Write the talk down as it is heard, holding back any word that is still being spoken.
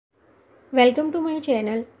Welcome to my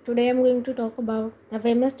channel. Today I am going to talk about the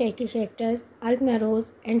famous Turkish actors Alp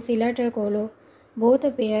Naros and Sila Turkoglu. Both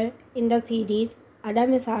appear in the series Ada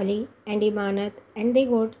Misali and Imanat, and they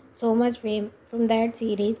got so much fame from that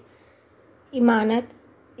series. Imanat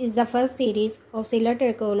is the first series of Sila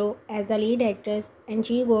Turkoglu as the lead actress, and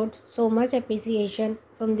she got so much appreciation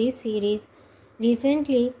from this series.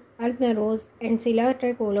 Recently, Alp Naros and Sila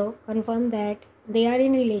Turkoglu confirmed that they are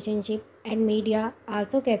in relationship, and media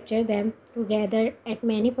also capture them together at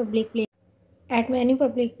many public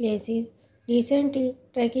places. Recently,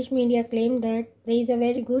 Turkish media claimed that there is a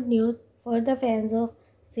very good news for the fans of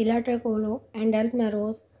Sila Turkoglu and Alp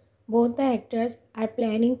Naros. Both the actors are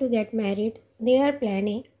planning to get married. They are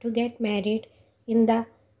planning to get married in the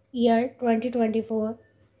year 2024.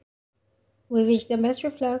 We wish them best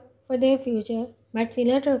of luck for their future, but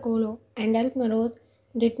Sila Turkoglu and Alp Naros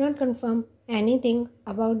did not confirm anything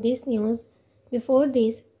about this news. Before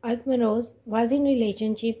this, Alp Naros was in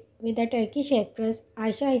relationship with the Turkish actress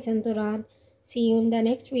Ayşe Aysen Turan. See you in the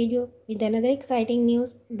next video with another exciting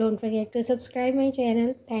news. Don't forget to subscribe my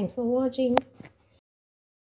channel. Thanks for watching.